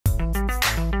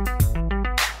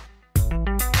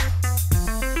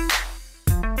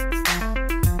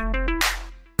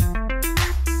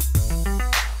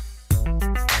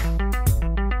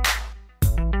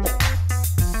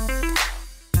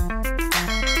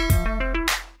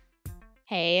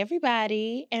Hey,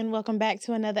 everybody, and welcome back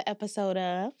to another episode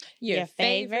of Your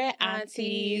favorite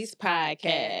Aunties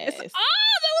podcast.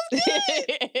 Oh, that was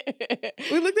good!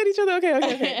 We looked at each other.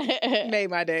 Okay. Made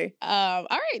my day. All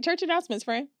right, church announcements,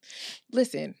 friend.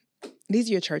 Listen, these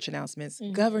are your church announcements.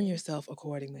 Mhm. Govern yourself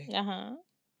accordingly. Uh-huh.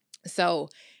 So,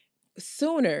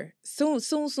 soon,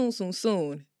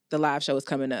 the live show is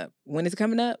coming up. When is it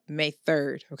coming up? May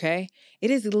 3rd, okay?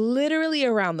 It is literally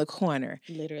around the corner.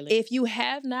 Literally. If you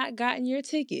have not gotten your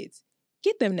tickets,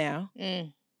 get them now.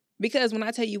 Because when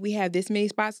I tell you we have this many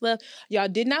spots left, y'all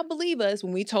did not believe us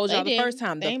when we told y'all the first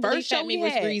time. The first show we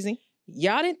was had, greasy.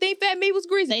 y'all didn't think Fat Me was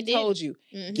greasy. They We told you.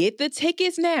 Mhm. Get the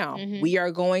tickets now. Mhm. We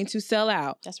are going to sell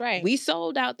out. That's right. We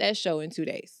sold out that show in 2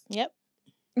 days. Yep.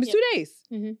 It was 2 days.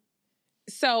 Mhm.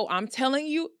 So I'm telling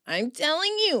you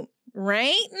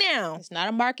right now. It's not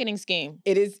a marketing scheme.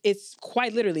 It's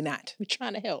quite literally not. We're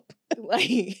trying to help.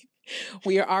 Like,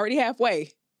 we are already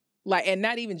halfway. Like, and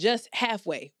not even just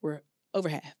halfway. We're over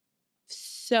half.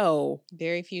 So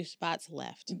Very few spots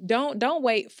left. don't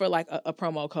wait for like a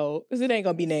promo code, because it ain't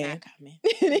gonna be It's named. not coming.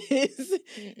 It is.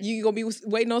 Mm-mm. You're gonna be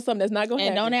waiting on something that's not gonna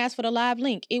And happen. don't ask for the live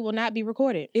link. It will not be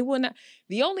recorded. It will not.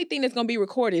 The only thing that's gonna be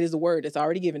recorded is the word that's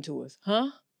already given to us.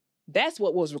 Huh? That's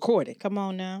what was recorded. Come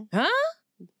on now. Huh?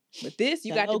 But this,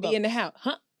 you The got to logo. be in the house.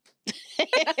 Huh?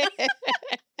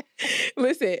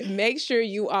 Listen, make sure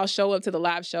you all show up to the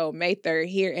live show May 3rd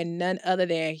here in none other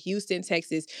than Houston,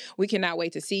 Texas. We cannot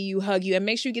wait to see you, hug you, and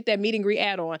make sure you get that meet and greet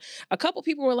add-on. A couple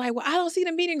people were like, well, I don't see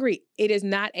the meet and greet. It is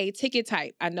not a ticket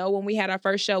type. I know when we had our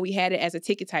first show, we had it as a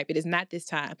ticket type. It is not this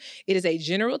time. It is a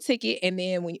general ticket, and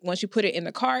then once you put it in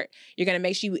the cart, you're going to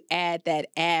make sure you add that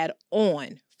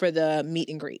add-on for the meet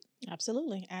and greet.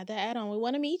 Absolutely. Add that add-on. We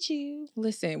want to meet you.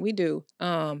 Listen, we do.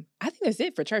 I think that's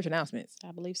it for church announcements.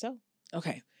 I believe so.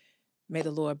 Okay. May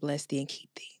the Lord bless thee and keep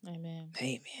thee. Amen.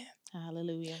 Amen.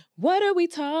 Hallelujah. What are we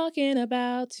talking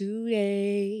about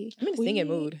today? I'm in a singing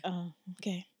mood.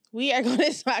 Okay. We are going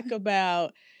to talk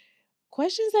about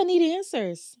questions that need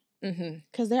answers. Mm-hmm.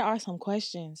 Because there are some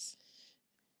questions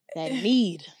that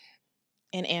need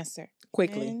an answer.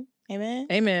 Quickly. Amen.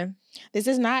 Amen. This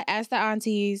is not Ask the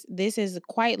Aunties. This is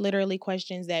quite literally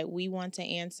questions that we want to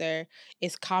answer.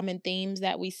 It's common themes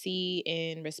that we see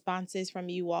in responses from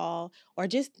you all or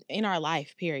just in our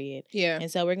life, period. Yeah.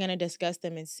 And so we're going to discuss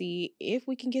them and see if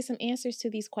we can get some answers to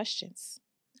these questions.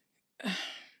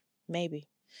 Maybe.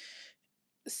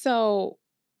 So,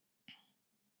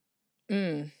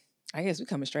 I guess we're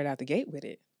coming straight out the gate with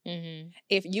it. Mm-hmm.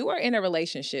 If you are in a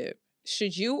relationship,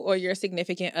 should you or your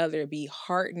significant other be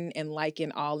hearting and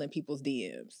liking all in people's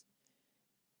DMs?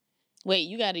 Wait,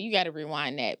 you gotta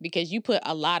rewind that because you put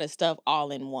a lot of stuff all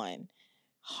in one.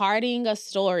 Hearting a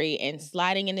story and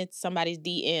sliding into somebody's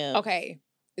DM. Okay,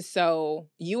 so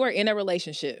you are in a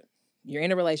relationship. You're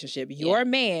in a relationship. Your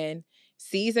man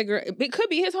sees a girl. It could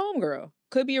be his homegirl.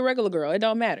 Could be a regular girl. It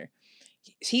don't matter.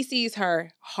 He sees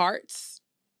her, hearts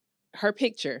her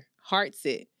picture, hearts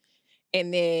it,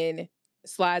 and then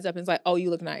slides up and is like, oh,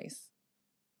 you look nice.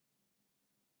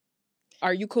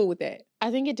 Are you cool with that?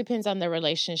 I think it depends on the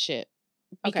relationship.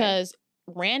 Because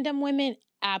random women,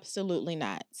 absolutely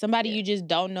not. Somebody you just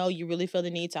don't know, you really feel the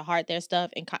need to heart their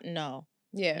stuff and no.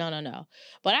 Yeah. No.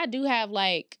 But I do have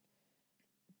like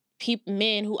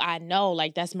men who I know,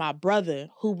 like that's my brother,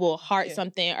 who will heart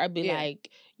something or be like,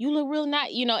 you look real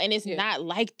nice, and it's not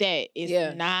like that.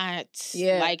 It's not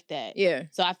like that. Yeah.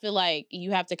 So I feel like you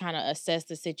have to kind of assess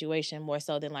the situation more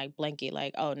so than like blanket,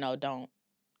 like, oh no, don't.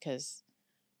 Because,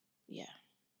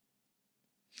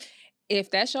 if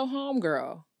that's your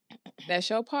homegirl, that's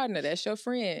your partner, that's your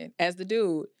friend, as the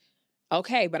dude,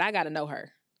 okay, but I got to know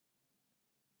her.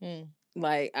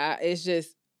 Like, it's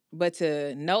just, but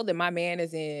to know that my man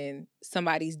is in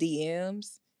somebody's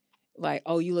DMs, like,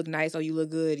 oh, you look nice, oh, you look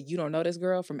good, you don't know this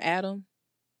girl from Adam?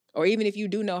 Or even if you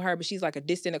do know her, but she's like a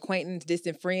distant acquaintance,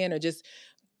 distant friend, or just,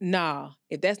 nah,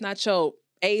 if that's not your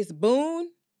ace boon,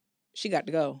 she got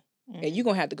to go. And you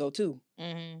going to have to go too.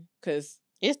 Because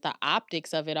it's the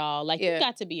optics of it all. Like, you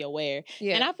got to be aware.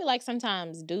 Yeah. And I feel like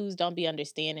sometimes dudes don't be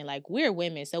understanding. Like, we're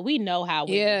women, so we know how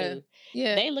women do.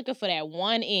 Yeah. They looking for that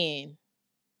one end.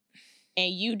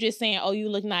 And you just saying, oh, you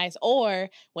look nice. Or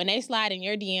when they slide in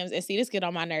your DMs, and see, this get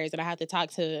on my nerves, and I have to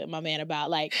talk to my man about,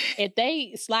 like, if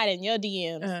they slide in your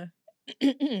DMs,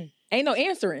 ain't no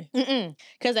answering.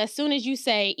 Because as soon as you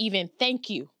say even thank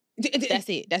you, that's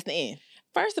it. That's the end.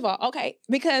 First of all, okay,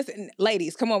 because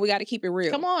ladies, come on, we got to keep it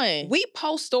real. Come on. We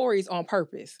post stories on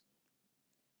purpose.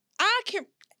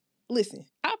 Listen,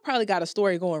 I probably got a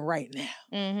story going right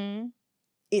now.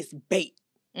 It's bait.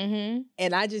 And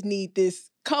I just need this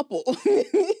couple,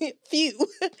 few,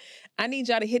 I need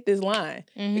y'all to hit this line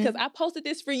because I posted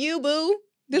this for you, boo.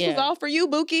 This was all for you,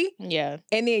 Bookie. Yeah.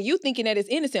 And then you thinking that it's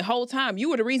innocent whole time. You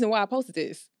were the reason why I posted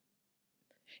this.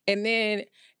 And then,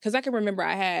 because I can remember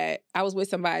I was with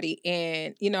somebody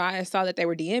and, you know, I saw that they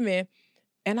were DMing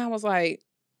and I was like,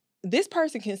 this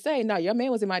person can say, no, your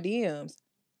man was in my DMs.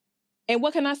 And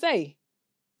what can I say?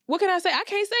 What can I say? I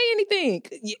can't say anything.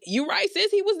 You're right,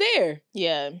 sis. He was there.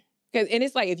 Yeah. And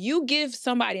it's like, if you give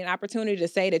somebody an opportunity to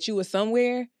say that you was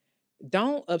somewhere,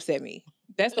 don't upset me.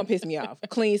 That's going to piss me off.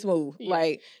 Clean, smooth. Yeah.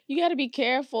 Like, you got to be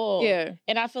careful. Yeah.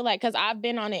 And I feel like, because I've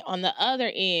been on it on the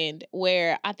other end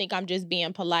where I think I'm just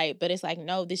being polite, but it's like,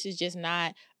 no, this is just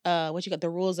not the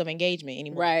rules of engagement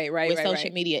anymore. Right. With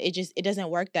social media. It doesn't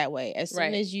work that way. As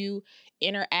soon as you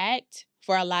interact,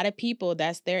 for a lot of people,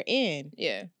 that's their end.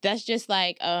 Yeah. That's just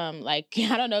like I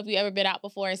don't know if you ever been out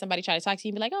before and somebody try to talk to you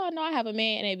and be like, oh, no, I have a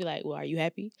man. And they'd be like, well, are you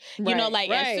happy? Right. You know,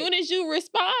 like as soon as you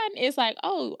respond, it's like,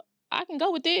 oh, I can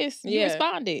go with this. You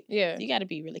responded. Yeah. You got to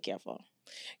be really careful.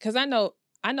 Because I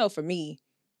know for me,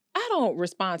 I don't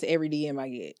respond to every DM I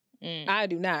get. I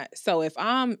do not. So if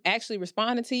I'm actually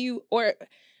responding to you, or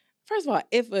first of all,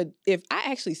 if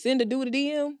I actually send a dude a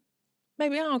DM,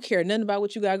 baby, I don't care nothing about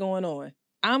what you got going on.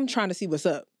 I'm trying to see what's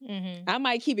up. I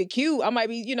might keep it cute. I might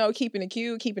be, keeping it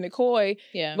cute, keeping it coy.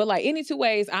 Yeah. But like any two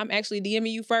ways, I'm actually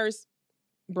DMing you first,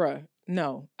 bruh.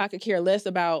 No, I could care less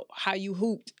about how you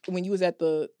hooped when you was at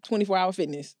the 24-hour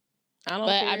fitness. I don't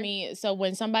care. But I mean, so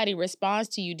when somebody responds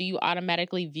to you, do you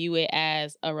automatically view it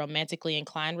as a romantically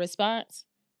inclined response?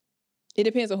 It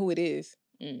depends on who it is.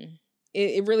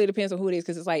 It really depends on who it is.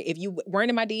 Because it's like, if you weren't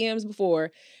in my DMs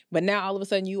before, but now all of a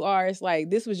sudden you are, it's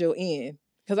like, this was your end.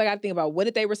 Because I got to think about, what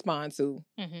did they respond to?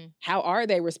 How are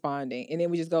they responding? And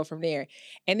then we just go from there.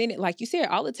 And then, like you said,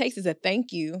 all it takes is a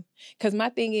thank you. Because my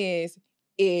thing is,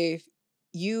 if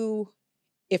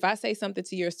I say something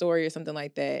to your story or something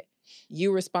like that,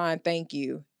 you respond, thank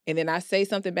you. And then I say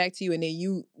something back to you and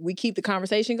then we keep the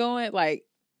conversation going, like,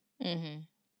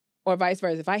 or vice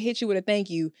versa. If I hit you with a thank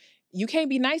you, you can't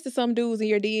be nice to some dudes in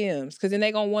your DMs because then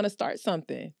they're going to want to start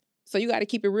something. So you got to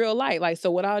keep it real light. Like,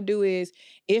 so what I'll do is,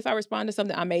 if I respond to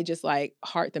something, I may just like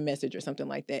heart the message or something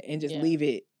like that and just leave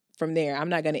it from there. I'm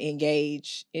not going to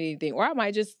engage anything, or I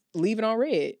might just leave it on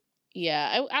red.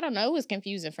 Yeah, I don't know. It was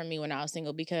confusing for me when I was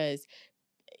single because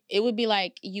it would be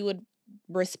like you would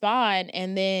respond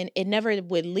and then it never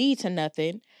would lead to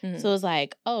nothing. So it's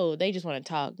like, oh, they just want to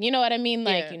talk. You know what I mean?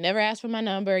 Like, you never asked for my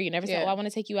number. You never said, oh, I want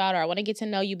to take you out, or I want to get to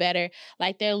know you better.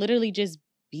 Like, they'll literally just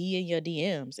be in your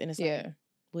DMs. And it's like,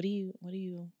 what are you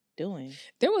doing?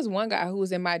 There was one guy who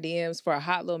was in my DMs for a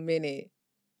hot little minute.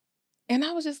 And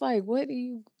I was just like,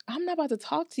 I'm not about to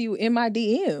talk to you in my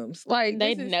DMs. Like,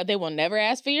 they will never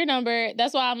ask for your number.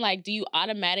 That's why I'm like, do you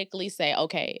automatically say,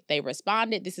 okay, they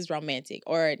responded, this is romantic,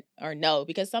 or no?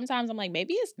 Because sometimes I'm like,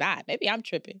 maybe it's not. Maybe I'm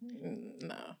tripping.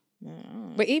 No.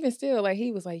 But even still, like,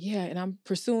 he was like, yeah, and I'm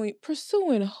pursuing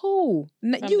who?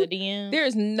 From the DMs? There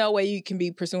is no way you can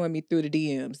be pursuing me through the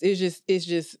DMs. It's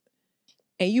just,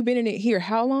 and you've been in it here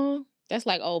how long? That's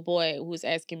like old boy who's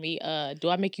asking me, do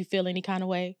I make you feel any kind of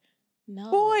way?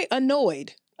 No. Boy,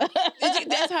 annoyed.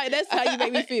 That's how you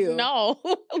make me feel. No,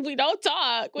 we don't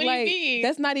talk. What do you mean?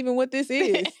 That's not even what this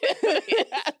is.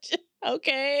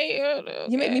 Okay.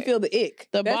 You make me feel the ick.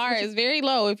 The bar is very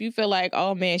low if you feel like,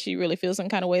 oh man, she really feels some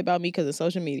kind of way about me because of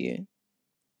social media.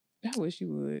 I wish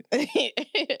you would.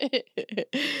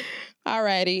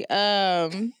 Alrighty.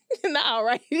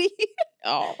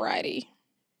 Alrighty.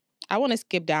 I want to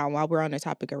skip down while we're on the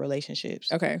topic of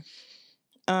relationships. Okay.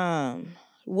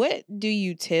 What do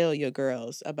you tell your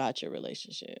girls about your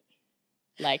relationship?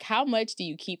 Like, how much do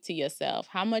you keep to yourself?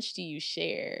 How much do you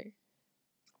share?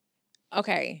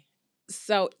 Okay.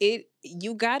 So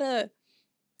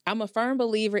I'm a firm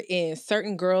believer in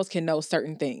certain girls can know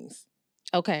certain things.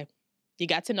 Okay. You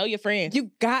got to know your friends.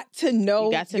 You got to know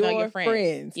your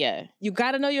friends. Yeah. You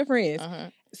got to know your friends.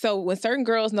 So when certain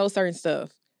girls know certain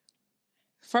stuff,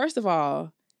 first of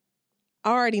all,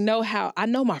 I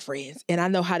know my friends and I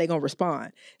know how they're going to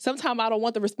respond. Sometimes I don't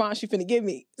want the response she finna give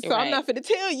me. So I'm not finna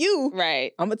tell you.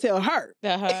 Right. I'm going to tell her.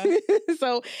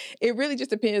 So it really just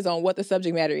depends on what the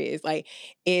subject matter is. Like,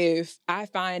 if I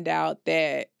find out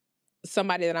that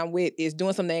somebody that I'm with is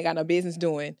doing something they ain't got no business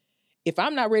doing, if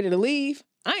I'm not ready to leave,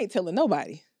 I ain't telling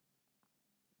nobody.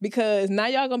 Because now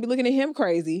y'all going to be looking at him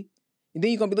crazy. And then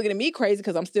you're going to be looking at me crazy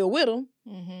because I'm still with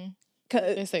him.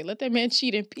 They say, let that man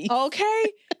cheat in peace. Okay.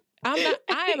 You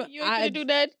ain't gonna do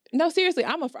that? No, seriously,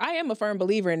 I am a firm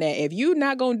believer in that. If you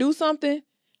not gonna do something,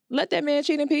 let that man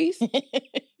cheat in peace.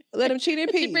 Let him cheat in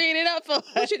peace. You bringing it up for?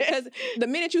 Because the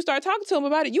minute you start talking to him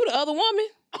about it, you the other woman.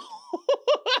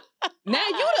 Now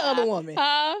you the other woman.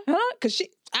 Huh? Because she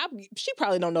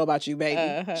probably don't know about you,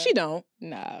 baby. She don't.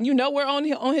 Nah. You nowhere on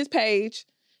his page.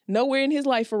 Nowhere in his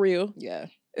life for real. Yeah.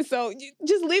 So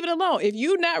just leave it alone. If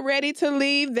you're not ready to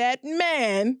leave that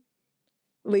man,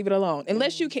 leave it alone.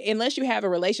 Unless you have a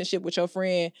relationship with your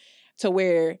friend to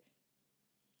where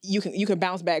you can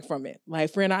bounce back from it.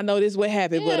 Like, friend, I know this what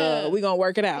happened, but we're gonna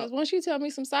work it out. Because once you tell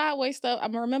me some sideways stuff,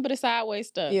 I'm gonna remember the sideways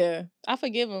stuff. Yeah. I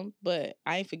forgive him, but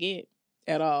I ain't forget.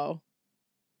 At all.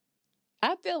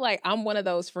 I feel like I'm one of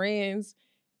those friends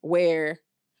where,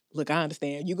 look, I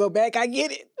understand. You go back, I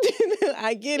get it.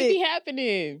 I get it. It be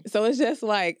happening. So it's just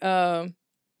like, I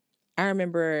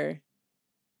remember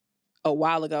a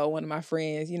while ago, one of my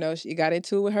friends, she got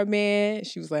into it with her man.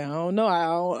 She was like, I don't know.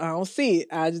 I don't see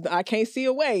it. I can't see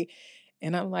a way.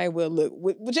 And I'm like, well, look,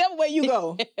 whichever way you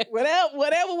go,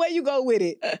 whatever way you go with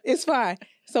it, it's fine.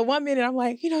 So one minute I'm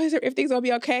like, if things gonna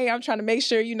be okay, I'm trying to make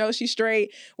sure, she's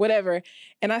straight, whatever.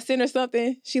 And I send her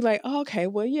something. She like, oh, okay,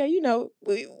 well, yeah,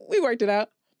 we worked it out.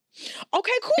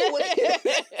 Okay, cool.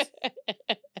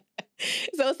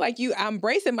 So it's like I'm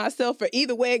bracing myself for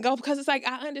either way it goes, because it's like,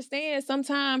 I understand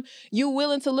sometimes you're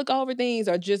willing to look over things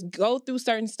or just go through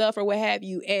certain stuff or what have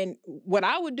you. And what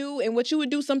I would do and what you would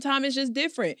do sometimes is just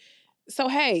different. So,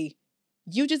 hey,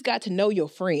 you just got to know your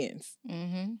friends.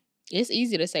 Mm-hmm. It's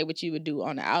easy to say what you would do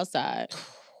on the outside.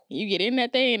 You get in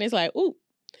that thing and it's like, ooh.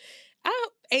 I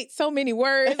ate so many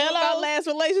words in my last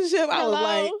relationship. I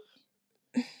was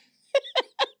like,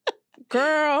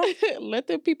 girl. Let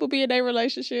the people be in their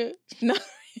relationship. No.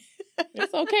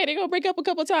 It's okay. They're going to break up a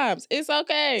couple times. It's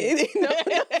okay.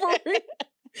 For real.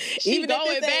 Even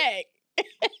going back.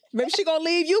 Maybe she going to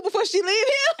leave you before she leave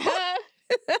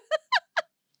him.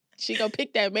 She gonna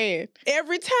pick that man.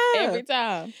 Every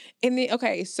time. And then,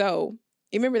 okay, so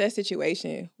you remember that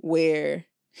situation where,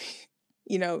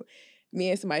 me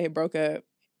and somebody had broke up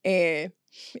and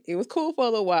it was cool for a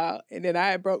little while. And then I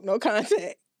had broke no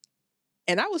contact.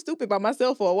 And I was stupid by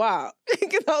myself for a while.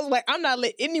 Because I was like, I'm not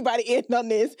letting anybody in on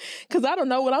this. Because I don't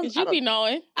know what you be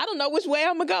knowing. I don't know which way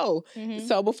I'm going to go. Mm-hmm.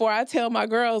 So before I tell my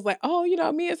girls, like, oh,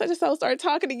 me and such and so started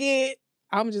talking again,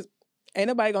 I'm just... Ain't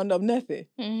nobody gonna know nothing.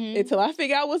 Mm-hmm. Until I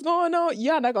figure out what's going on,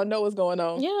 y'all not gonna know what's going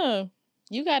on. Yeah.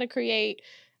 You gotta create,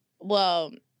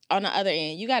 on the other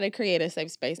end, you gotta create a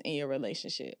safe space in your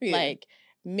relationship. Yeah. Like,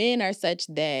 men are such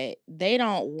that they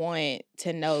don't want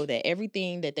to know that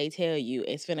everything that they tell you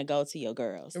is finna go to your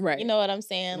girls. Right. You know what I'm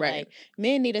saying? Right. Like,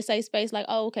 men need a safe space. Like,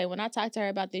 oh, okay, when I talk to her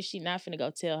about this, she not finna go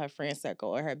tell her friend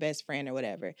circle or her best friend or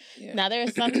whatever. Yeah. Now,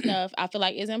 there's some stuff I feel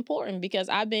like is important because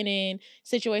I've been in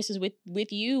situations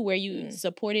with you where you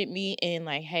supported me in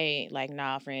like, hey, like,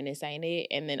 nah, friend, this ain't it.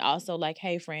 And then also like,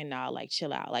 hey, friend, nah, like,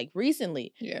 chill out. Like,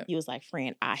 recently, you was like,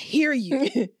 friend, I hear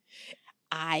you.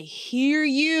 I hear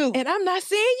you. And I'm not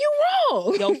saying you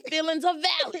wrong. Your feelings are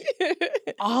valid.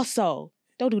 Also,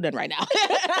 don't do nothing right now.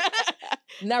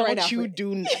 Not right now. Don't you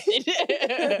do nothing.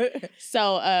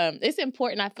 So it's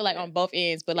important, I feel like, on both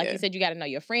ends. But like you said, you got to know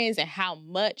your friends and how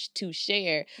much to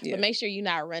share. Yeah. But make sure you're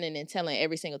not running and telling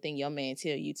every single thing your man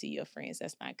tell you to your friends.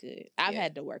 That's not good. I've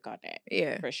had to work on that.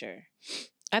 Yeah. For sure.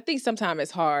 I think sometimes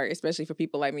it's hard, especially for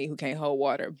people like me who can't hold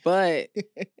water. But,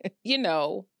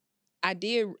 I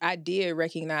did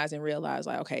recognize and realize,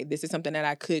 like, okay, this is something that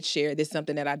I could share. This is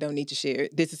something that I don't need to share.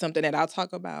 This is something that I'll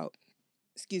talk about.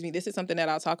 This is something that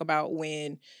I'll talk about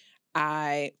when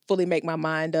I fully make my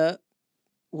mind up,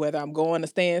 whether I'm going to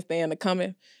staying or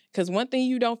coming. Because one thing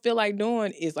you don't feel like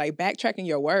doing is, like, backtracking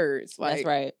your words. Like, that's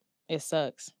right. It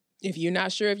sucks. If you're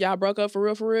not sure if y'all broke up for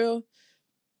real,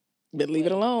 but leave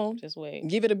it alone. Just wait.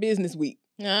 Give it a business week.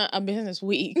 A business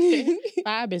week.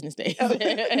 5 business days.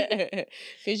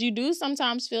 Because you do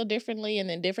sometimes feel differently, and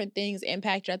then different things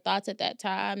impact your thoughts at that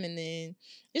time, and then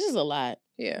it's just a lot.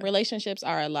 Yeah. Relationships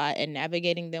are a lot, and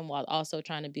navigating them while also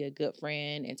trying to be a good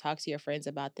friend and talk to your friends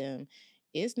about them,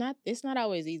 it's not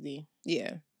always easy.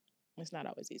 Yeah. It's not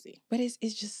always easy. But it's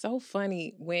just so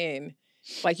funny when,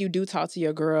 like, you do talk to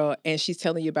your girl and she's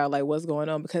telling you about, like, what's going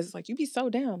on, because it's like, you be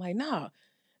so down. Like, nah,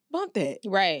 bump that.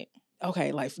 Right.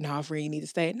 Okay, like, nah, friend, you need to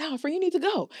stay. Nah, friend, you need to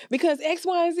go because X,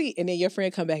 Y, and Z. And then your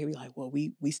friend come back and be like, well,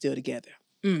 we still together.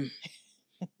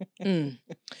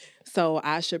 So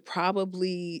I should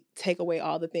probably take away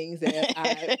all the things that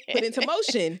I put into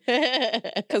motion.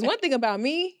 Because one thing about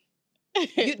me,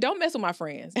 you don't mess with my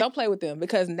friends. Don't play with them,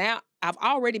 because now I've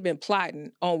already been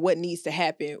plotting on what needs to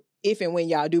happen if and when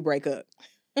y'all do break up.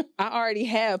 I already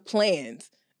have plans.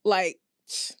 Like,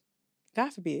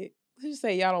 God forbid. Let's just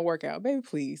say y'all don't work out. Baby,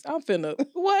 please. I'm finna,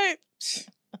 what?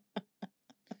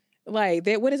 Like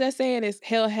that. What is that saying? Is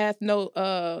hell hath no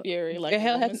fury like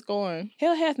hell hath scorn.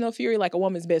 Hell hath no fury like a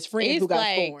woman's best friend who got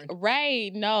scorned.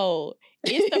 Right? No,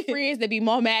 it's the friends that be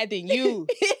more mad than you.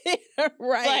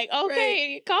 Right? Like,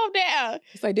 okay, right. Calm down.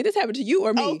 It's like, did this happen to you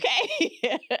or me?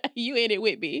 Okay, you in it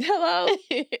with me. Hello.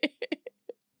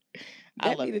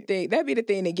 That'd be the thing. That'd be the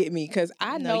thing that get me because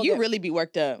I know you really be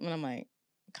worked up when I'm like,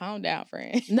 calm down,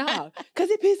 friend. Nah, because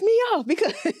it pissed me off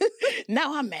because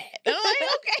now I'm mad. I'm like,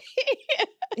 okay.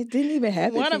 It didn't even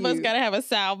happen. One of us gotta have a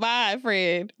sound mind,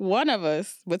 friend. One of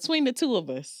us, between the two of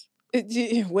us.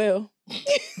 Well,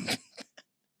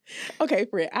 okay,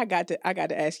 friend. I got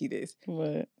to ask you this.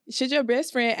 What? Should your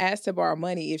best friend ask to borrow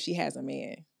money if she has a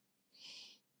man?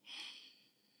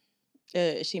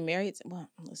 Is she married? Well,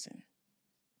 listen.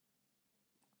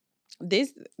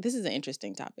 This is an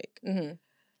interesting topic. Mm-hmm.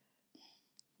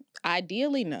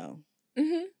 Ideally, no.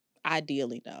 Mm-hmm.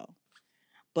 Ideally, no.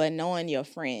 But knowing your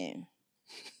friend,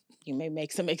 you may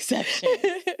make some exceptions.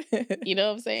 You know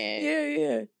what I'm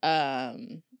saying? Yeah.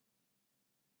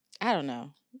 I don't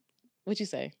know. What'd you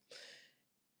say?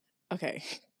 Okay.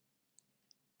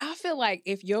 I feel like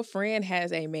if your friend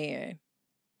has a man,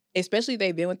 especially if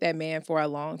they've been with that man for a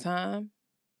long time,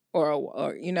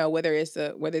 or you know, whether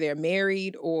they're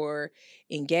married or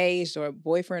engaged or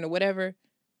boyfriend or whatever,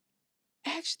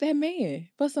 ask that man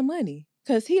for some money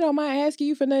because he don't mind asking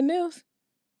you for nothing else.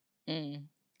 Mm.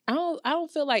 I don't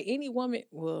feel like any woman.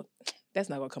 Well, that's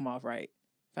not gonna come off right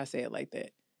if I say it like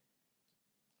that.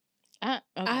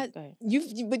 Okay.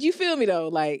 But you feel me though?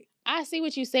 Like I see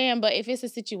what you're saying, but if it's a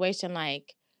situation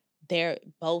like they're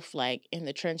both like in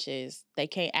the trenches, they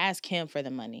can't ask him for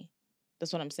the money.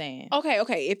 That's what I'm saying.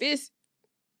 Okay. If it's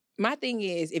my thing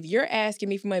is, if you're asking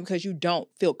me for money because you don't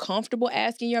feel comfortable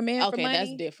asking your man for money,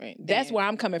 that's different. That's where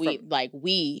I'm coming from. Like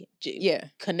we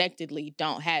connectedly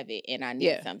don't have it, and I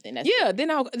need something. That's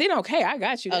then okay, I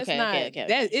got you. That's okay.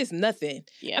 That it's nothing.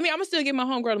 Yeah. I mean, I'm gonna still give my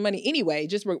homegirl the money anyway,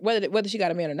 just whether she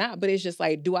got a man or not. But it's just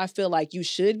like, do I feel like you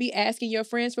should be asking your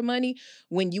friends for money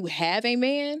when you have a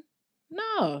man?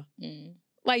 No. Mm.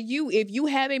 Like if you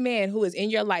have a man who is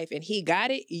in your life and he got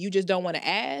it, you just don't want to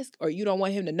ask or you don't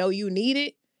want him to know you need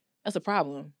it, that's a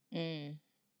problem. Mm.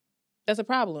 That's a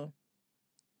problem.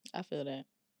 I feel that.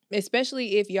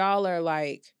 Especially if y'all are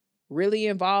like really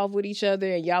involved with each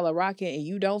other and y'all are rocking and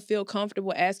you don't feel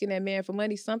comfortable asking that man for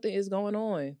money, something is going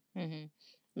on. Mm-hmm.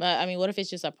 But I mean, what if it's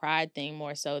just a pride thing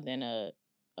more so than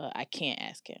I can't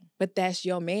ask him? But that's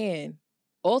your man.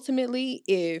 Ultimately,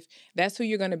 if that's who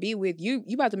you're going to be with, you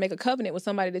about to make a covenant with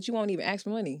somebody that you won't even ask for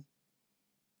money.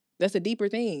 That's a deeper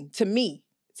thing to me.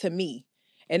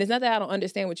 And it's not that I don't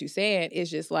understand what you're saying. It's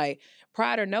just like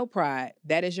pride or no pride,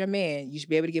 that is your man. You should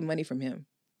be able to get money from him.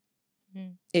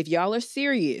 Mm. If y'all are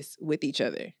serious with each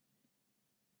other,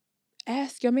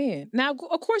 ask your man. Now,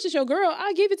 of course, it's your girl.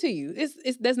 I'll give it to you.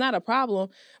 That's not a problem.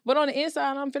 But on the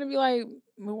inside, I'm finna be like,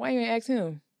 well, why you ain't ask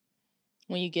him?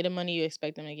 When you get him money, you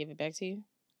expect them to give it back to you?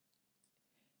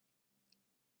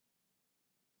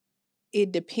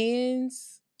 It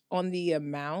depends on the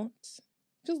amount.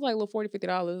 Just like a little $40,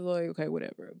 $50, like, okay,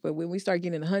 whatever. But when we start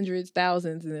getting hundreds,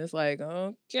 thousands, and it's like,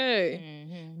 okay.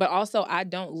 Mm-hmm. But also, I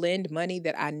don't lend money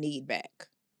that I need back.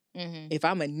 Mm-hmm. If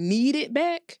I'm going to need it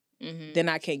back, then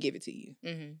I can't give it to you.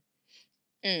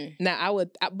 Mm-hmm. Mm. Now,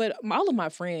 but all of my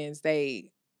friends, they,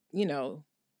 you know,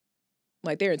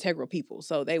 like they're integral people,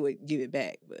 so they would give it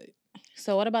back. But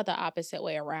so what about the opposite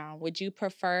way around? Would you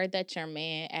prefer that your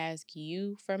man ask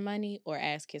you for money or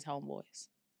ask his homeboys?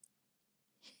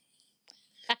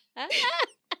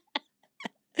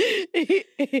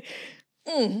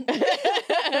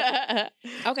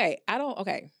 Okay,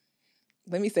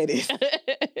 let me say this.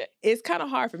 It's kind of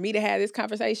hard for me to have this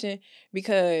conversation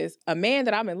because a man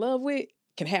that I'm in love with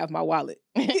can have my wallet.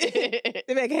 The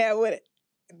man can have with it.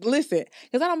 Listen,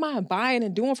 because I don't mind buying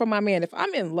and doing for my man. If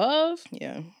I'm in love,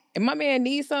 and my man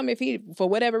needs something, if he, for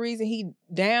whatever reason, he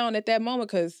down at that moment,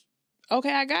 because,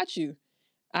 okay, I got you.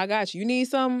 You need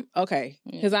something? Okay.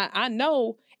 Because I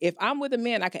know if I'm with a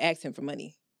man, I can ask him for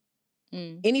money.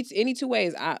 Mm. Any two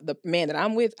ways, the man that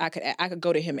I'm with, I could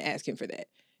go to him and ask him for that.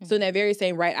 Mm. So in that very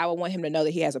same right, I would want him to know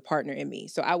that he has a partner in me.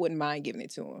 So I wouldn't mind giving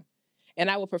it to him.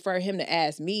 And I would prefer him to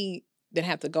ask me than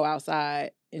have to go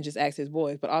outside and just ask his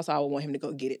boys. But also I would want him to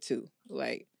go get it too.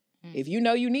 Like, if you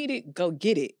know you need it, go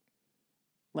get it.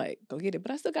 Like, go get it.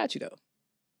 But I still got you though.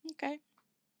 Okay.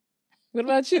 What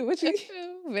about you? What you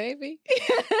baby?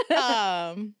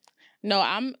 No,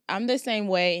 I'm the same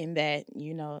way in that,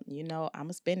 you know, I'm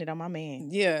gonna spend it on my man.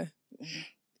 Yeah.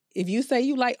 If you say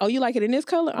you like it in this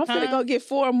color, I'm finna go get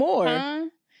 4 more.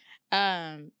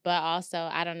 But also,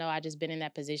 I don't know, I just been in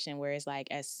that position where it's like,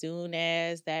 as soon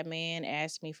as that man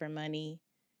asks me for money,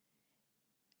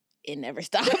 it never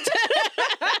stopped. So,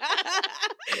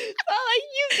 like,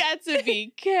 you got to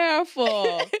be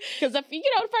careful. Because, if you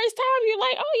know, the first time, you're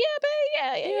like, oh, yeah,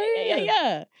 babe,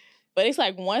 yeah. But it's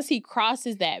like, once he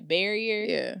crosses that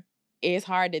barrier, it's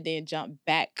hard to then jump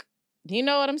back. Do you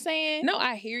know what I'm saying? No,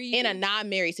 I hear you. In a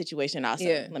non-married situation also.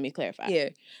 Let me clarify. Yeah,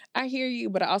 I hear you,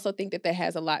 but I also think that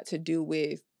has a lot to do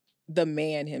with the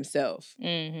man himself.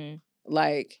 Mm-hmm.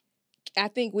 Like, I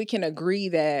think we can agree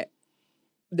that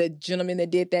the gentleman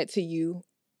that did that to you,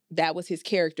 that was his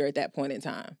character at that point in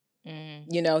time.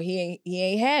 Mm-hmm. You know, he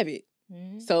ain't have it.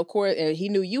 Mm-hmm. So, of course, he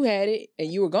knew you had it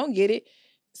and you were going to get it.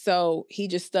 So, he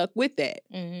just stuck with that.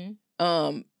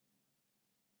 Mm-hmm.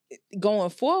 Going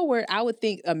forward, I would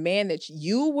think a man that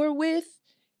you were with,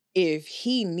 if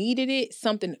he needed it,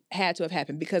 something had to have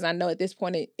happened. Because I know at this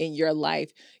point in your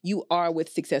life, you are with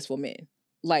successful men.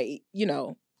 Like, you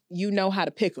know how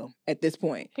to pick them at this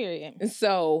point. Period. And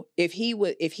so if he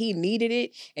needed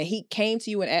it and he came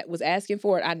to you and was asking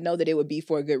for it, I know that it would be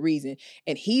for a good reason.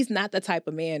 And he's not the type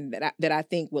of man that I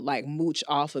think would like mooch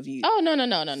off of you. Oh, no.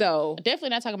 So definitely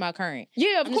not talking about current.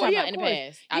 Yeah, of course. In the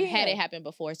past. I've had it happen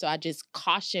before. So I just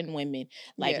caution women,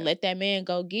 like, let that man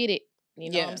go get it. You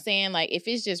know what I'm saying? Like, if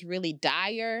it's just really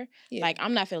dire, like,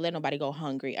 I'm not finna let nobody go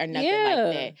hungry or nothing like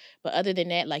that. But other than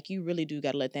that, like, you really do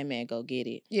gotta let that man go get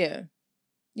it. Yeah.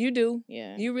 You do.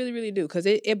 Yeah. You really, really do. Because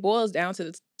it boils down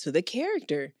to the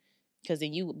character. Because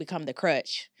then you become the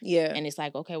crutch. Yeah. And it's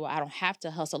like, okay, well, I don't have to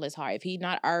hustle as hard. If he's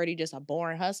not already just a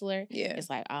boring hustler, it's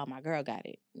like, oh, my girl got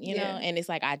it. You know? And it's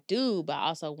like, I do, but I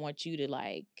also want you to,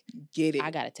 like, get it. I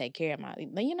got to take care of my,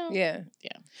 you know? Yeah.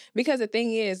 Yeah. Because the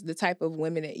thing is, the type of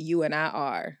women that you and I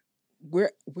are,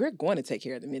 we're going to take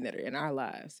care of the men that are in our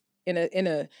lives. In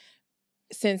a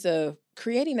sense of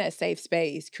creating that safe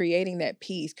space, creating that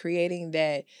peace, creating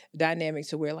that dynamic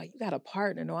to where, like, you got a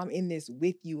partner. No, I'm in this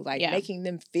with you, like making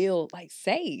them feel like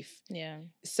safe. Yeah.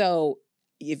 So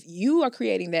if you are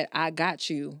creating that I got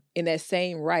you in that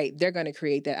same right, they're going to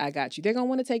create that I got you. They're going to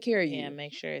want to take care of you. Yeah,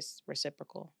 make sure it's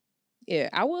reciprocal. Yeah,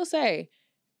 I will say,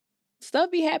 stuff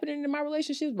be happening in my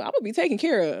relationships, but I'm going to be taken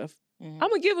care of. Mm-hmm. I'm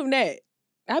going to give them that.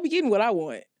 I'll be getting what I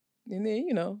want. And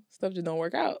then, stuff just don't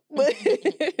work out. But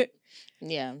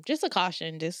yeah, just a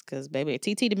caution, just because, baby,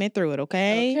 TT been through it,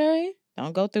 okay? Okay.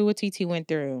 Don't go through what TT went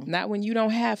through. Not when you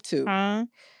don't have to. Huh?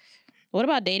 What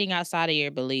about dating outside of your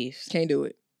beliefs? Can't do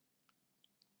it.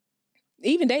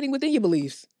 Even dating within your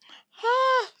beliefs.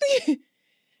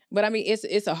 But I mean,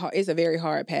 it's a very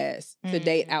hard pass to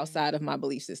date outside of my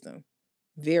belief system.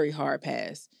 Very hard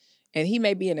pass. And he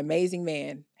may be an amazing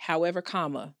man. However,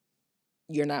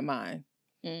 you're not mine.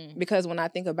 Because when I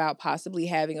think about possibly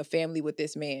having a family with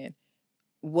this man,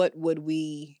 what would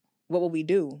we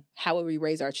do? How would we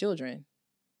raise our children?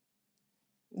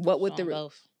 What would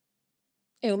both?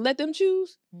 And let them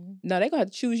choose? Mm-hmm. No, they're gonna have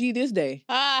to choose you this day.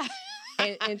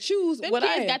 And choose them what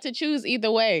kids got to choose either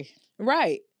way.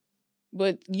 Right.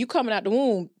 But you coming out the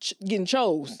womb getting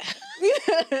chose.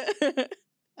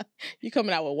 You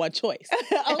coming out with one choice.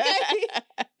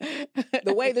 Okay.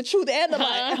 The way, the truth, and the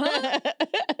light.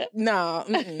 Nah.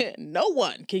 No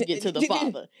one can get to the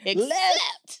Father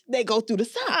except they go through the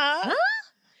Son.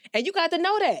 And you got to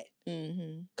know that.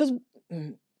 Because,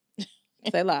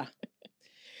 say lie.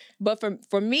 But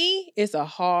for me, it's a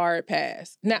hard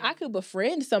pass. Now, I could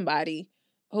befriend somebody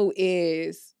who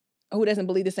doesn't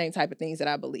believe the same type of things that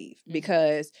I believe.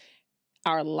 Because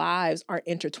our lives are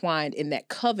intertwined in that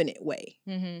covenant way,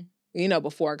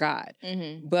 before God.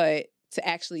 Mm-hmm. But to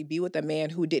actually be with a man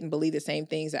who didn't believe the same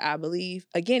things that I believe,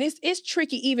 again, it's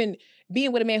tricky even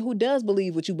being with a man who does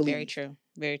believe what you believe. Very true.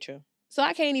 Very true. So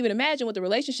I can't even imagine what the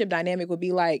relationship dynamic would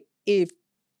be like if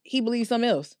he believes something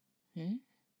else. Mm-hmm.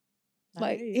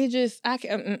 Like,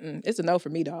 it's a no for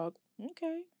me, dog.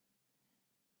 Okay.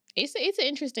 It's an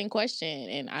interesting question,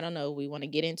 and I don't know if we want to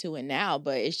get into it now,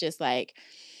 but it's just like,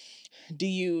 do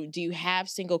you have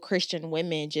single Christian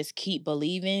women just keep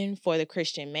believing for the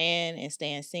Christian man and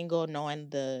staying single, knowing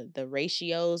the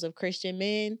ratios of Christian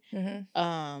men?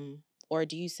 Mm-hmm. Or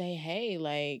do you say, hey,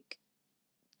 like,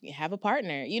 you have a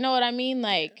partner? You know what I mean?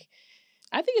 Like,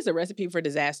 I think it's a recipe for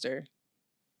disaster.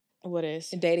 What is?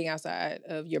 Dating outside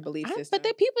of your belief system.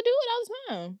 But people do it all the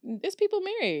time. There's people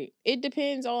married.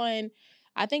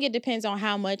 I think it depends on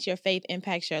how much your faith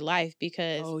impacts your life,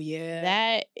 because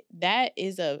that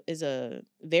is a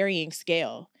varying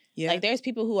scale. Yeah. Like, there's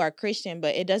people who are Christian,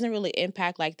 but it doesn't really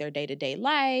impact like their day-to-day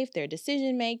life, their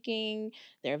decision making,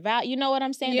 their value. You know what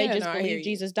I'm saying? Yeah, they just believe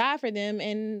Jesus died for them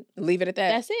and leave it at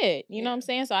that. That's it. You know what I'm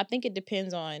saying? So I think it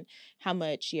depends on how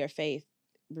much your faith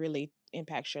really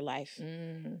impacts your life.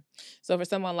 So for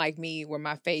someone like me, where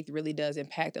my faith really does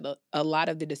impact a lot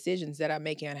of the decisions that I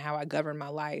make and how I govern my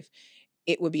life,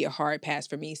 it would be a hard pass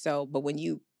for me. So, but when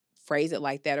you phrase it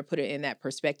like that or put it in that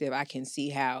perspective, I can see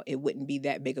how it wouldn't be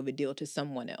that big of a deal to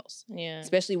someone else. Yeah.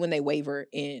 Especially when they waver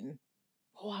in,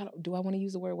 do I want to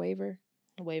use the word waver?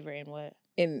 Waver in what?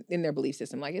 In their belief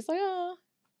system. Like, it's like,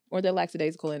 or they're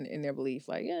lackadaisical in their belief.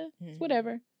 Like, yeah, it's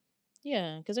whatever.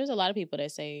 Yeah, because there's a lot of people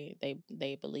that say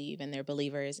they believe and they're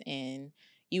believers, and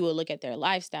you will look at their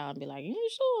lifestyle and be like, you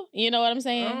sure? You know what I'm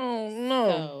saying? Oh, no.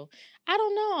 So, I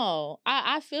don't know.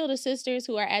 I feel the sisters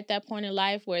who are at that point in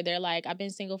life where they're like, I've been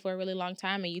single for a really long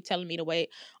time, and you telling me to wait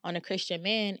on a Christian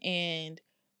man, and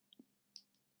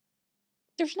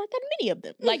there's not that many of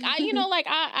them. Like, I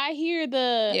hear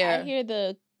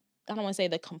the, I don't want to say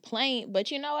the complaint,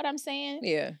 but you know what I'm saying?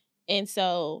 Yeah. And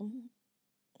so,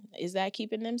 is that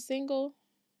keeping them single?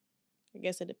 I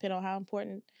guess it depends on how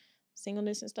important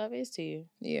singleness and stuff is to you.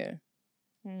 Yeah.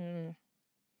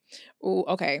 Oh,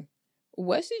 okay.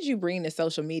 What should you bring to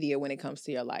social media when it comes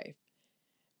to your life?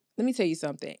 Let me tell you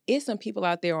something. It's some people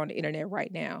out there on the internet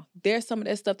right now. There's some of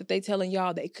that stuff that they telling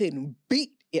y'all they couldn't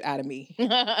beat it out of me.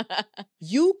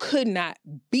 You could not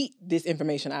beat this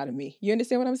information out of me. You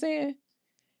understand what I'm saying?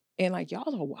 And like,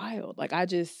 y'all are wild. Like, I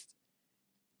just,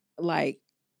 like,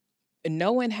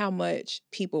 knowing how much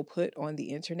people put on the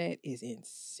internet is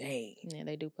insane. Yeah,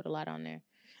 they do put a lot on there.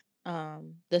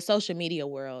 The social media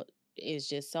world is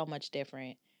just so much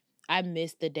different. I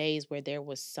miss the days where there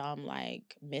was some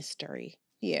like mystery.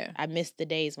 Yeah. I miss the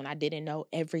days when I didn't know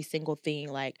every single thing.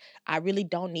 Like, I really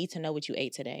don't need to know what you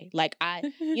ate today. Like,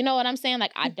 you know what I'm saying?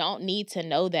 Like, I don't need to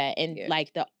know that. And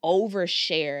like the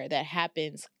overshare that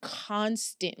happens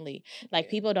constantly. Like,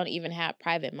 people don't even have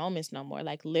private moments no more.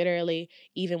 Like, literally,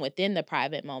 even within the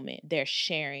private moment, they're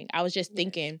sharing. I was just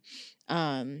thinking,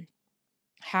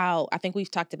 how I think we've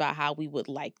talked about how we would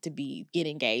like to get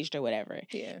engaged or whatever.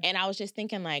 Yeah. And I was just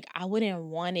thinking, like, I wouldn't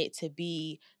want it to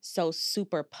be so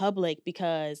super public,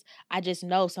 because I just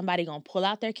know somebody gonna pull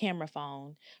out their camera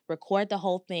phone, record the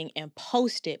whole thing, and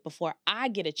post it before I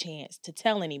get a chance to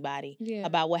tell anybody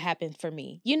about what happened for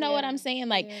me. You know what I'm saying?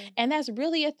 Like, and that's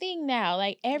really a thing now.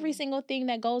 Like, every single thing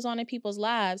that goes on in people's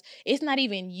lives, it's not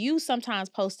even you sometimes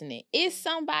posting it. It's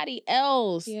somebody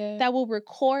else that will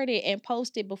record it and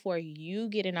post it before you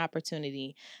get an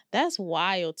opportunity. That's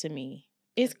wild to me.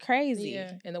 It's crazy.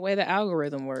 Yeah, and the way the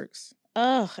algorithm works.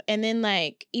 And then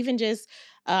like even just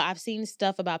I've seen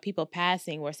stuff about people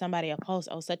passing where somebody will post,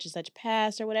 such and such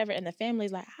passed or whatever, and the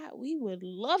family's like, we would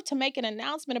love to make an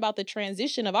announcement about the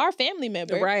transition of our family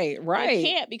member. Right. They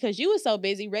can't because you were so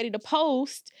busy ready to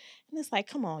post. And it's like,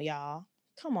 come on, y'all.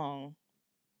 Come on.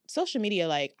 Social media,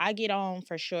 like, I get on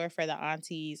for sure for the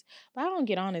aunties, but I don't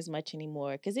get on as much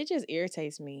anymore because it just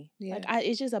irritates me. Like,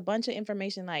 it's just a bunch of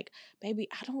information. Like, baby,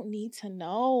 I don't need to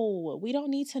know. We don't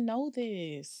need to know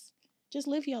this. Just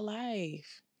live your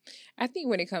life. I think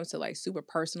when it comes to like super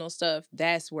personal stuff,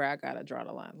 that's where I gotta draw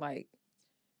the line. Like,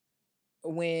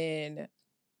 when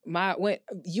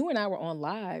you and I were on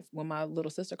live, when my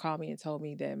little sister called me and told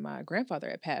me that my grandfather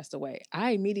had passed away,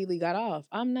 I immediately got off.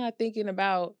 I'm not thinking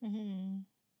about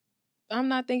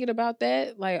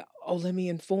that. Like, let me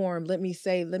inform.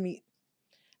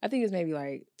 I think it's maybe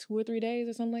like 2 or 3 days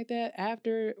or something like that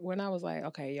after, when I was like,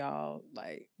 okay, y'all,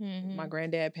 like, my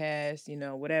granddad passed,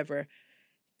 whatever.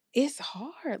 It's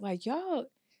hard. Like, y'all,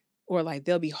 or like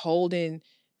they'll be holding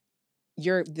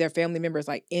their family members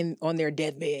like on their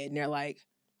deathbed, and they're like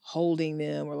holding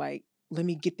them, or like, let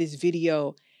me get this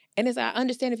video. And I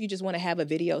understand if you just want to have a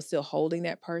video still holding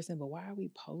that person, but why are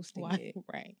we posting it?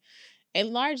 Right. And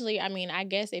largely, I mean, I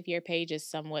guess if your page is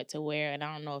somewhat to where, and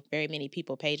I don't know if very many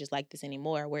people pages like this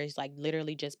anymore, where it's like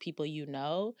literally just people you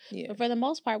know. Yeah. But for the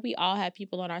most part, we all have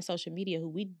people on our social media who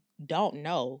we don't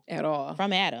know at all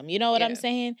from Adam. You know what I'm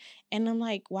saying? And I'm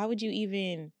like, why would you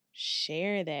even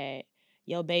share that?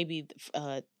 Yo, baby,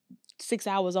 6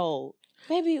 hours old.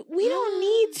 Baby, we don't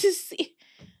need to see.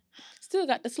 Still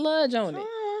got the sludge on it.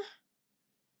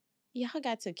 Y'all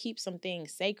got to keep some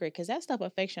things sacred, because that stuff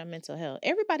affects your mental health.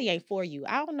 Everybody ain't for you.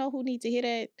 I don't know who needs to hear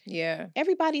that. Yeah.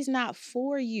 Everybody's not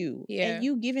for you. Yeah. And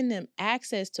you giving them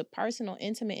access to personal,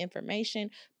 intimate information,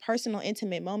 personal,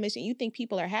 intimate moments, and you think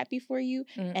people are happy for you,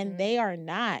 and they are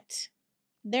not.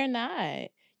 They're not.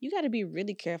 You got to be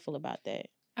really careful about that.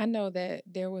 I know that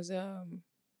there was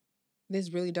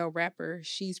this really dope rapper.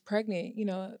 She's pregnant,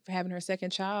 for having her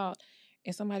second child.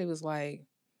 And somebody was like,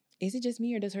 is it just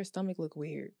me or does her stomach look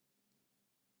weird?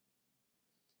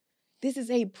 This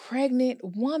is a pregnant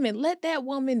woman. Let that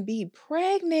woman be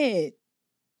pregnant.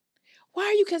 Why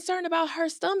are you concerned about her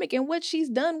stomach and what she's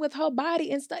done with her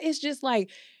body and stuff? It's just like,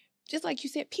 just like you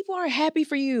said, people aren't happy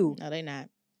for you. No, they're not.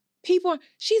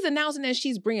 She's announcing that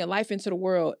she's bringing life into the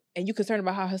world, and you concerned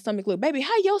about how her stomach look. Baby,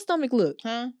 how your stomach look?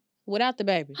 Huh? Without the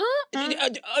baby. Huh?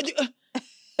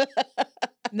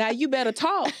 Now you better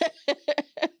talk.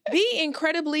 Be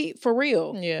incredibly for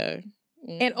real. Yeah.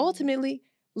 And ultimately,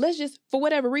 let's just, for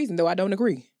whatever reason, though I don't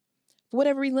agree, for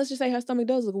whatever reason, let's just say her stomach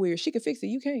does look weird. She can fix it.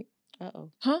 You can't.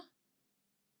 Uh-oh. Huh?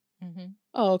 Mm-hmm.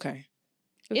 Oh, okay.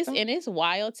 It's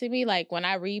wild to me, like, when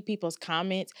I read people's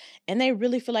comments and they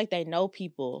really feel like they know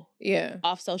people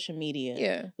off social media.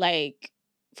 Yeah. Like,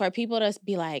 for people to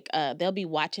be like, they'll be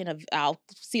watching, I'll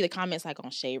see the comments like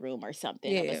on Shade Room or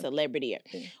something of a celebrity.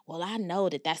 Well, I know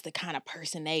that that's the kind of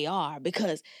person they are,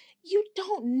 because you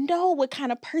don't know what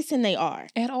kind of person they are.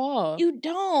 At all. You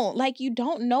don't. Like, you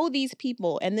don't know these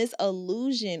people. And this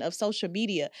illusion of social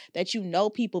media that you know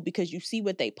people because you see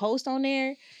what they post on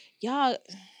there, y'all...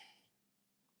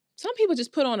 Some people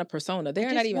just put on a persona.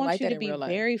 They're not even like that in real life. I just want you to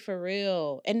be very for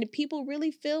real. And the people really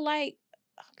feel like,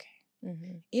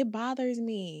 okay, it bothers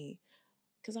me.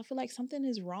 Because I feel like something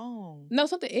is wrong. No,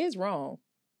 something is wrong.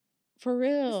 For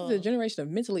real. This is a generation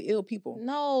of mentally ill people.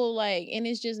 No, like, and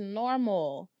it's just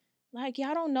normal. Like,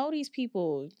 y'all don't know these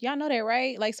people. Y'all know that,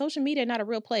 right? Like, social media not a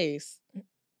real place.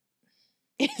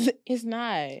 It's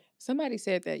not. Somebody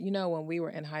said that, when we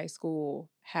were in high school,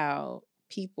 how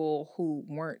people who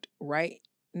weren't right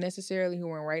necessarily, who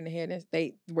weren't right in the head,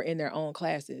 they were in their own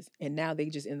classes, and now they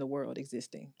just in the world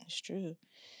existing. It's true.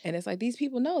 And it's like, these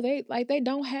people know they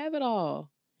don't have it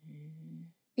all. Mm-hmm.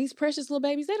 These precious little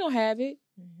babies, they don't have it.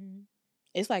 Mm-hmm.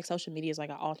 It's like social media is like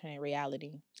an alternate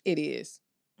reality. It is.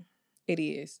 It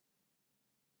is.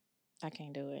 I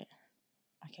can't do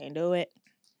it.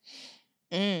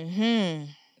 Mm-hmm.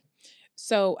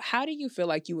 So how do you feel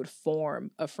like you would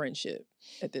form a friendship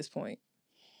at this point?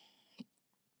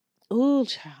 Ooh,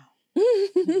 child.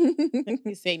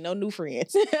 You say no new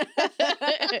friends.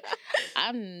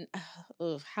 How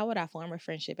would I form a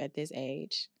friendship at this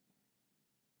age?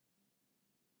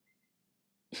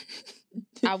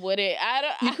 I wouldn't.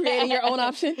 You creating your own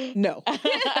option? No.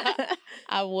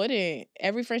 I wouldn't.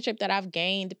 Every friendship that I've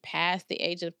gained past the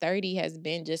age of 30 has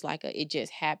been just like it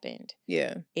just happened.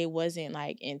 Yeah. It wasn't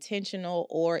like intentional,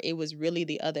 or it was really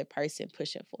the other person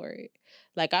pushing for it.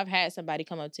 Like, I've had somebody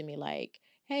come up to me like,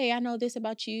 hey, I know this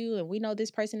about you, and we know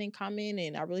this person in common,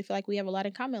 and I really feel like we have a lot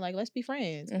in common. Like, let's be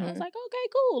friends. Mm-hmm. And I was like, okay,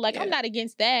 cool. Like, I'm not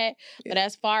against that. Yeah. But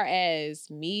as far as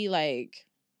me, like,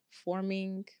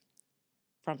 forming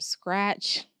from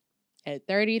scratch at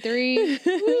 33,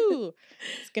 woo,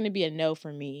 it's going to be a no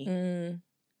for me.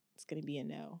 It's going to be a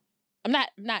no. I'm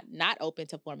not open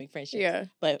to forming friendships. Yeah.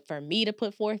 But for me to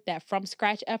put forth that from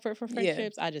scratch effort for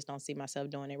friendships, I just don't see myself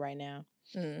doing it right now.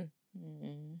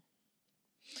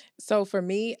 So for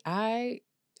me, I'll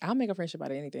make a friendship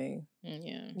out of anything.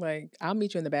 Yeah. Like, I'll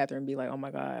meet you in the bathroom and be like, oh my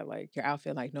God, like, your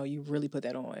outfit, like, no, you really put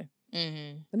that on.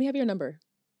 Let me have your number.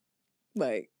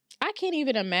 Like, I can't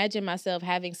even imagine myself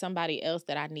having somebody else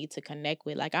that I need to connect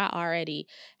with. Like, I already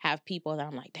have people that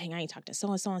I'm like, dang, I ain't talked to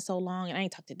so-and-so in so long, and I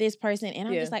ain't talked to this person. And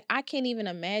I'm just like, I can't even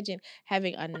imagine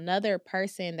having another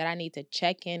person that I need to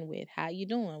check in with. How you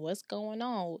doing? What's going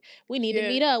on? We need to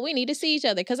meet up. We need to see each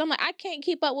other. Because I'm like, I can't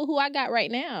keep up with who I got right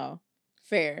now.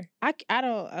 Fair. I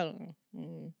don't.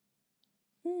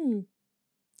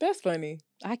 That's funny.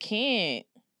 I can't.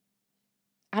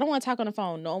 I don't want to talk on the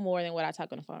phone no more than what I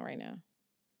talk on the phone right now.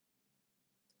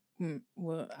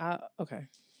 Well, okay.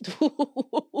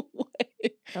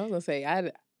 I was gonna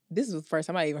say, this is the first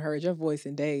time I even heard your voice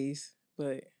in days,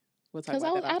 but we'll talk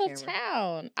about that off camera. Because I was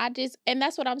out of town. And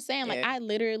that's what I'm saying. Like, I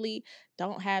literally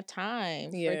don't have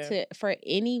time for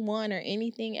anyone or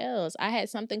anything else. I had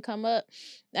something come up,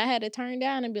 I had to turn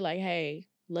down and be like, hey,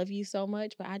 love you so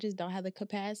much, but I just don't have the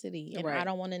capacity, and I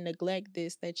don't want to neglect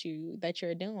this that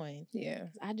you're doing. Yeah,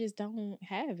 I just don't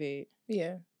have it.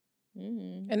 Yeah,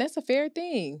 and that's a fair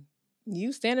thing.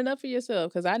 You standing up for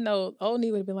yourself, because I know old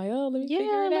Nia would have been like, oh, let me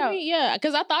figure it out.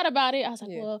 Because I thought about it. I was like,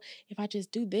 well, if I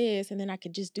just do this, and then I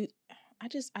could just do, I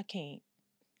can't.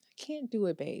 I can't do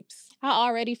it, babes. I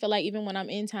already feel like even when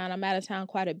I'm in town, I'm out of town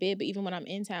quite a bit, but even when I'm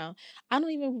in town, I don't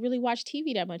even really watch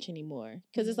TV that much anymore.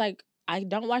 Because it's like, I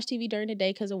don't watch TV during the day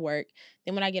because of work.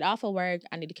 Then when I get off of work,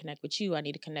 I need to connect with you. I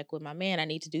need to connect with my man. I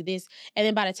need to do this. And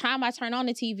then by the time I turn on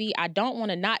the TV, I don't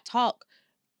want to not talk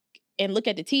and look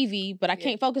at the TV, but I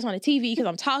can't focus on the TV because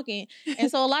I'm talking. And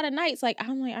so a lot of nights, like,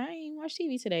 I'm like, I ain't watch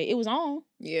TV today. It was on.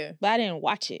 Yeah. But I didn't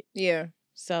watch it. Yeah.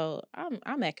 So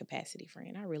I'm at capacity,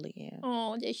 friend. I really am.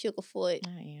 Oh, that sugarfoot.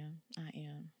 I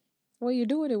am. Well, you're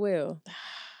doing it well.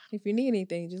 If you need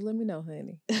anything, just let me know,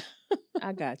 honey.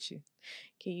 I got you.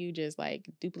 Can you just, like,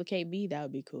 duplicate me? That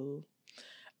would be cool.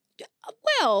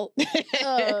 Well,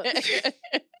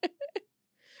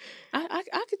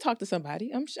 I could talk to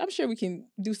somebody. I'm sure we can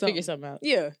do something. Figure something out.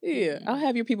 Yeah. I'll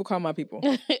have your people call my people.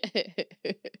 Well,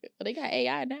 they got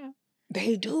AI now.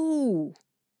 They do.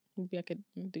 Maybe I could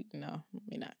do. No,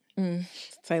 maybe not.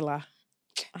 Say la.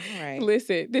 All right.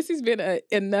 Listen, this has been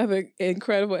another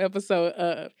incredible episode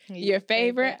of Your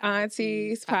Favorite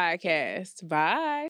Aunties podcast. Bye.